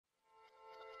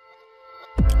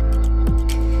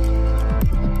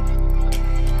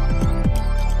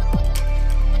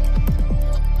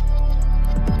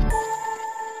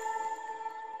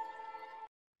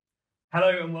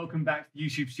Hello and welcome back to the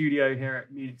YouTube studio here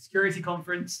at Munich Security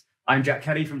Conference. I'm Jack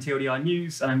Kelly from TLDR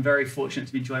News, and I'm very fortunate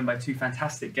to be joined by two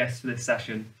fantastic guests for this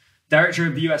session. Director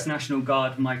of the US National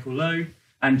Guard, Michael Lowe,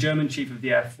 and German Chief of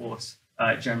the Air Force,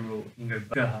 General Ingo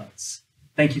Gerhartz.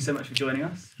 Thank you so much for joining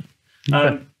us.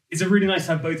 It's really nice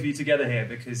to have both of you together here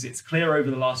because it's clear over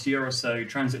the last year or so,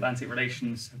 transatlantic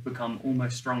relations have become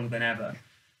almost stronger than ever.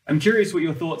 I'm curious what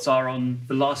your thoughts are on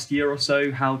the last year or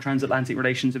so, how transatlantic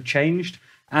relations have changed,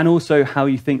 and also how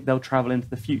you think they'll travel into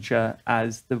the future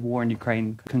as the war in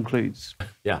Ukraine concludes.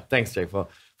 Yeah, thanks, Jake, for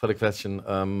the question.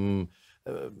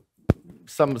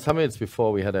 Some minutes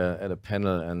before we had a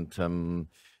panel, and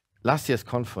last year's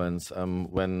conference,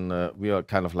 when we are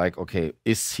kind of like, okay,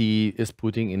 is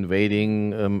Putin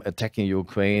invading, attacking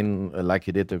Ukraine like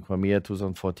he did in Crimea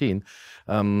 2014?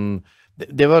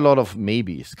 There were a lot of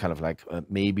maybes, kind of like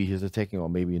maybe he's attacking or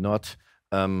maybe not.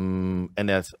 And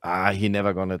there's, he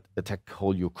never gonna attack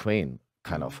whole Ukraine,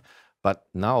 kind of. But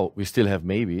now we still have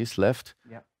maybes left,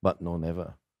 but no,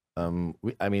 never.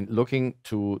 I mean, looking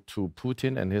to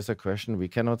Putin and his aggression, we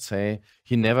cannot say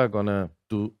he never gonna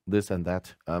do this and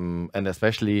that. And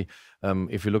especially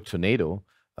if you look to NATO,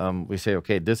 we say,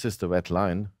 okay, this is the red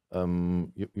line.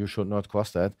 You should not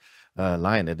cross that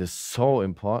line. It is so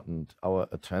important, our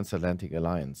transatlantic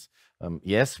alliance.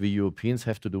 Yes, we Europeans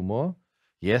have to do more.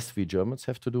 Yes, we Germans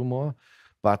have to do more,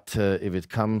 but if it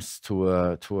comes to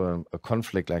a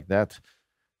conflict like that,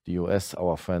 the US,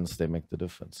 our friends, they make the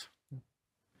difference.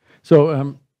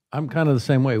 So I'm kind of the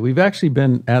same way. We've actually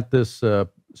been at this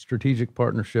strategic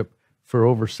partnership for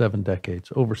over 7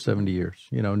 decades, over 70 years.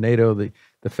 You know, NATO,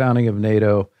 the founding of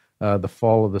NATO, the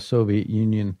fall of the Soviet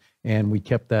Union, and we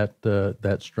kept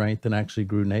that strength and actually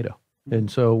grew NATO. And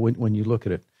so when you look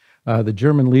at it, the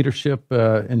German leadership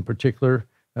in particular,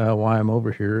 why I'm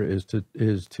over here is to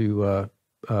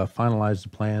finalize the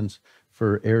plans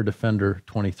for Air Defender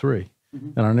 23.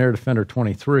 And on Air Defender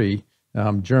 23,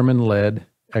 German-led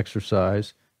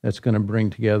exercise that's going to bring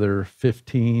together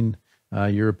 15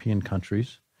 European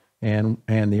countries, and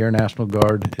the Air National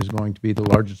Guard is going to be the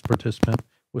largest participant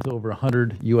with over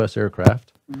 100 U.S.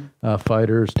 aircraft,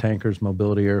 fighters, tankers,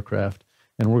 mobility aircraft,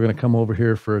 and we're going to come over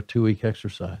here for a 2-week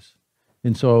exercise.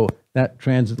 And so that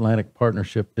transatlantic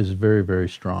partnership is very, very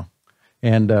strong.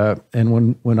 And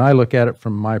when I look at it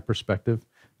from my perspective,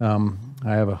 I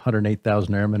have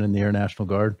 108,000 airmen in the Air National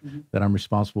Guard that I'm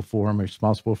responsible for. I'm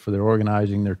responsible for their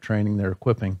organizing, their training, their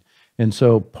equipping. And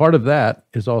so part of that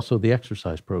is also the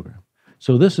exercise program.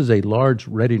 So this is a large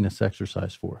readiness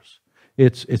exercise for us.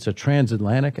 It's a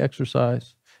transatlantic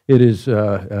exercise. It is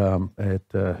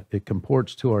it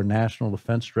comports to our national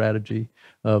defense strategy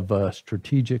of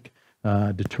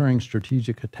deterring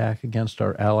strategic attack against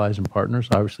our allies and partners,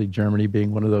 obviously Germany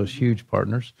being one of those huge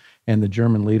partners, and the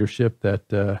German leadership that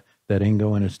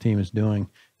Ingo and his team is doing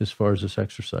as far as this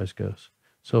exercise goes.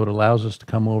 So it allows us to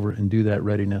come over and do that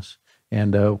readiness.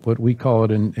 And what we call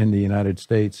it in the United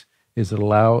States is it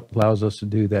allows us to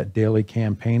do that daily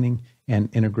campaigning and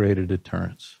integrated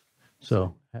deterrence.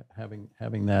 So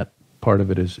having that part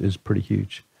of it is pretty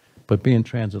huge. But being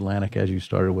transatlantic, as you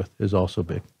started with, is also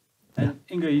big. And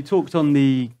Ingo, you talked on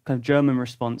the kind of German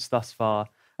response thus far.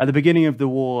 At the beginning of the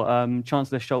war,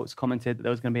 Chancellor Scholz commented that there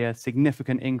was going to be a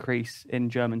significant increase in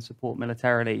German support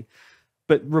militarily.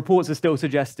 But reports are still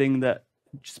suggesting that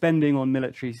spending on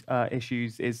military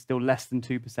issues is still less than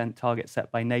 2% target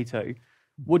set by NATO.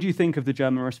 What do you think of the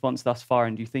German response thus far,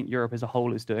 and do you think Europe as a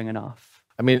whole is doing enough?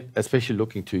 I mean, especially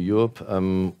looking to Europe,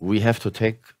 we have to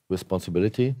take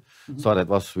responsibility. So that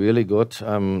was really good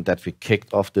that we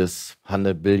kicked off this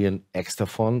 100 billion extra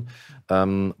fund.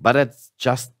 But that's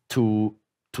just to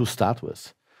start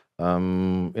with.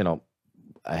 You know,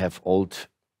 I have old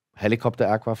helicopter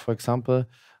aircraft, for example,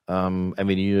 and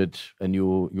we needed a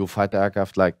new fighter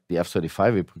aircraft like the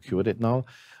F-35. We procured it now.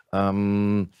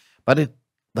 But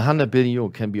the 100 billion euro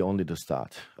can be only the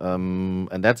start.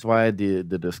 And that's why the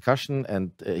discussion,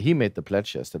 and he made the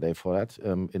pledge yesterday for that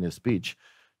in his speech,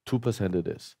 2% it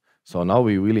is. So now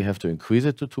we really have to increase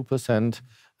it to 2%,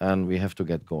 and we have to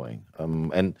get going.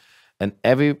 And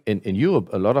in Europe,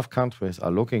 a lot of countries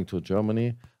are looking to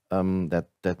Germany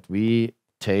that we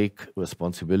take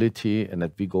responsibility and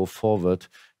that we go forward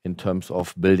in terms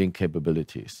of building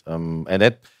capabilities. And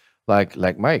that,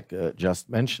 like Mike just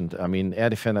mentioned, I mean, Air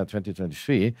Defender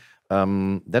 2023,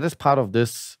 that is part of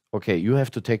this. Okay, you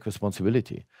have to take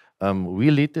responsibility. We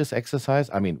lead this exercise.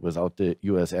 I mean, without the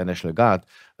US Air National Guard,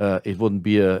 it wouldn't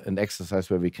be an exercise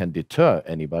where we can deter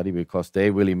anybody, because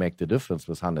they really make the difference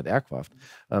with 100 aircraft.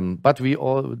 But we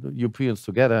all, Europeans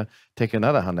together, take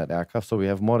another 100 aircraft, so we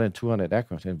have more than 200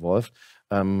 aircraft involved.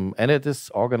 And it is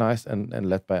organized and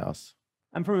led by us.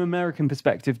 And from an American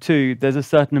perspective too, there's a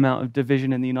certain amount of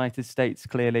division in the United States,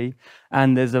 clearly,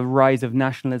 and there's a rise of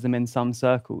nationalism in some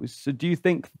circles. So do you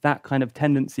think that kind of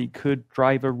tendency could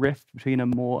drive a rift between a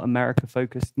more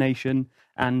America-focused nation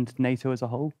and NATO as a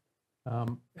whole?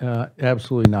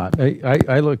 Absolutely not.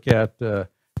 I look at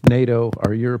NATO,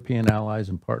 our European allies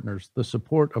and partners, the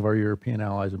support of our European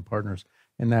allies and partners,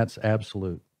 and that's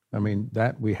absolute. I mean,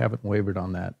 that we haven't wavered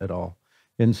on that at all.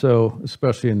 And so,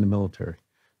 especially in the military.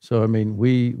 So, I mean,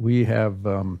 we have,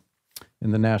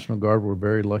 in the National Guard, we're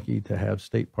very lucky to have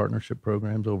state partnership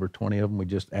programs, over 20 of them. We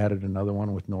just added another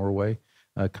one with Norway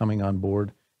coming on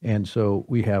board. And so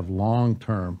we have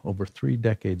long-term, over 3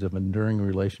 decades of enduring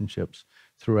relationships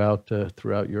throughout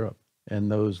Europe.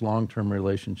 And those long-term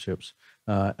relationships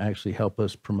actually help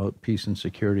us promote peace and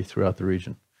security throughout the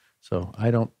region. So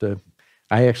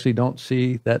I actually don't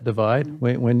see that divide.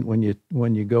 When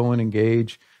you go and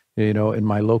engage, you know, in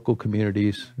my local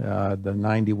communities, the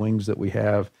 90 wings that we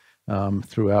have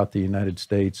throughout the United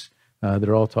States,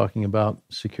 they're all talking about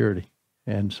security.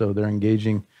 And so they're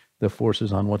engaging the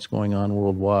forces on what's going on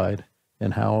worldwide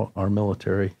and how our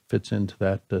military fits into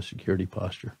that security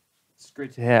posture. It's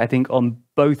great to hear. I think on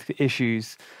both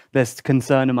issues, there's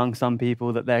concern among some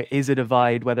people that there is a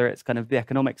divide, whether it's kind of the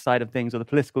economic side of things or the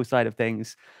political side of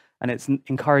things. And it's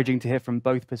encouraging to hear from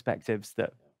both perspectives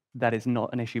that that is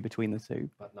not an issue between the two.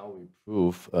 But now we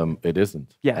prove it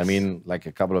isn't. Yes. I mean, like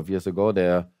a couple of years ago,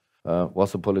 there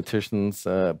was a politician,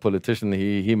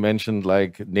 he mentioned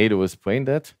like NATO is brain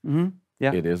dead.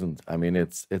 Yeah. It isn't. I mean,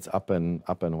 it's up and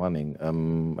running.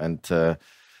 And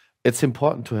it's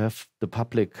important to have the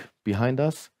public behind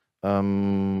us.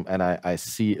 And I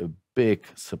see a big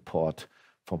support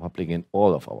from public in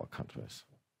all of our countries.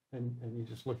 And you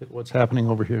just look at what's happening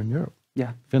over here in Europe.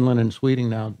 Yeah. Finland and Sweden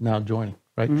now joining,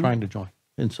 right? Trying to join.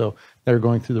 And so they're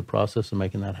going through the process of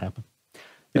making that happen.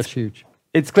 That's huge.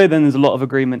 It's clear then there's a lot of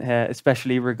agreement here,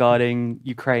 especially regarding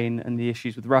Ukraine and the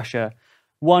issues with Russia.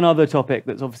 One other topic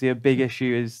that's obviously a big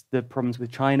issue is the problems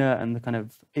with China and the kind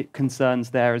of concerns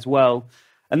there as well.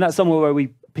 And that's somewhere where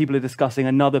people are discussing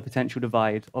another potential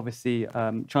divide. Obviously,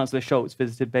 Chancellor Scholz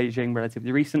visited Beijing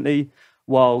relatively recently,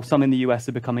 while some in the US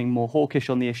are becoming more hawkish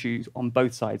on the issues on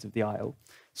both sides of the aisle.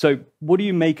 So what do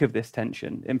you make of this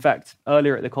tension? In fact,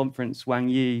 earlier at the conference, Wang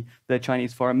Yi, the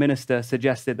Chinese foreign minister,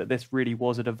 suggested that this really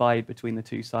was a divide between the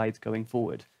two sides going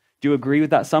forward. Do you agree with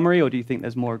that summary, or do you think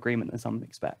there's more agreement than some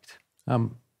expect?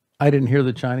 I didn't hear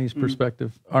the Chinese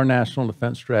perspective. Our national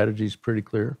defense strategy is pretty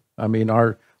clear. I mean,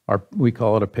 we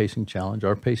call it a pacing challenge.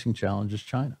 Our pacing challenge is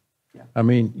China. Yeah. I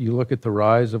mean, you look at the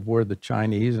rise of where the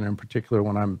Chinese, and in particular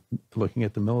when I'm looking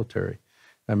at the military,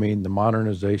 I mean, the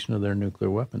modernization of their nuclear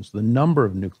weapons, the number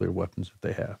of nuclear weapons that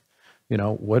they have. You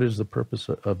know, what is the purpose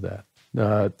of that?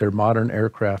 Their modern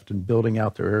aircraft and building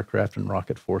out their aircraft and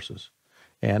rocket forces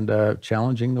and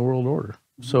challenging the world order.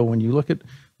 So when you look at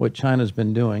what China's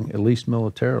been doing, at least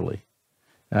militarily,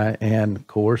 and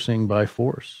coercing by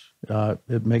force,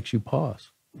 it makes you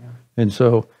pause. Yeah. And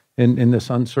so in this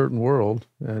uncertain world,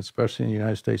 especially in the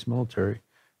United States military,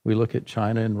 we look at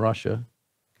China and Russia,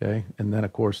 okay, and then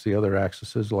of course the other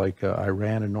axes like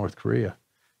Iran and North Korea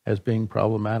as being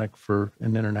problematic for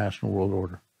an international world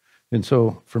order. And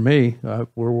so for me,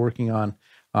 we're working on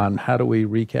how do we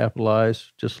recapitalize,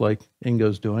 just like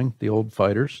Ingo's doing, the old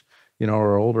fighters, you know,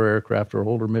 our older aircraft or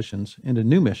older missions into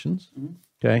new missions,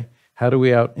 okay? How do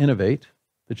we out-innovate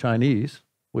the Chinese,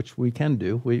 which we can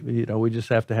do. We just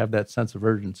have to have that sense of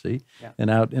urgency and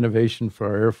out-innovation for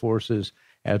our air forces,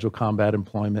 agile combat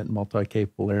employment,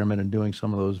 multi-capable airmen, and doing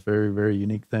some of those very, very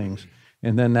unique things.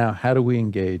 And then now, how do we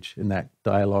engage in that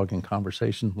dialogue and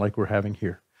conversation like we're having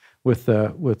here? With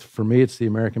for me, it's the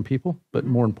American people, but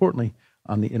more importantly,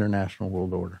 on the international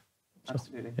world order. So,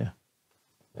 absolutely. Yeah.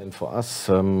 And for us,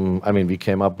 I mean, we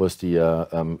came up with the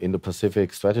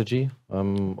Indo-Pacific strategy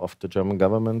of the German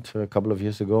government a couple of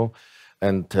years ago.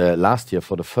 And last year,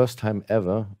 for the first time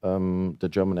ever, the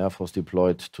German Air Force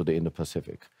deployed to the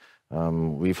Indo-Pacific.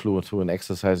 We flew through an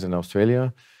exercise in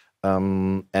Australia.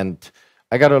 And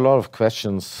I got a lot of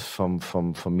questions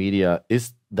from media.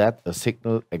 Is that a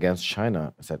signal against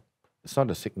China? I said, it's not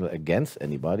a signal against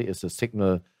anybody. It's a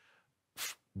signal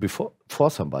for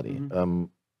somebody.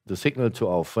 The signal to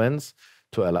our friends,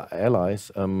 to our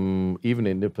allies, even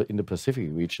in the Pacific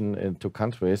region, and to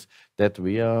countries that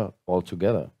we are all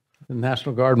together. The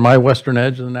National Guard, my western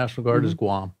edge of the National Guard is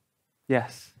Guam.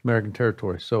 Yes. American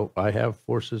territory. So I have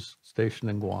forces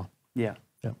stationed in Guam. Yeah.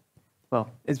 Yeah.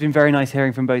 Well, it's been very nice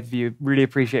hearing from both of you. Really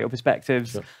appreciate your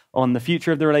perspectives on the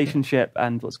future of the relationship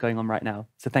and what's going on right now.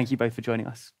 So thank you both for joining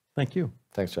us. Thank you.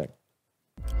 Thanks,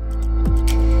 Jack.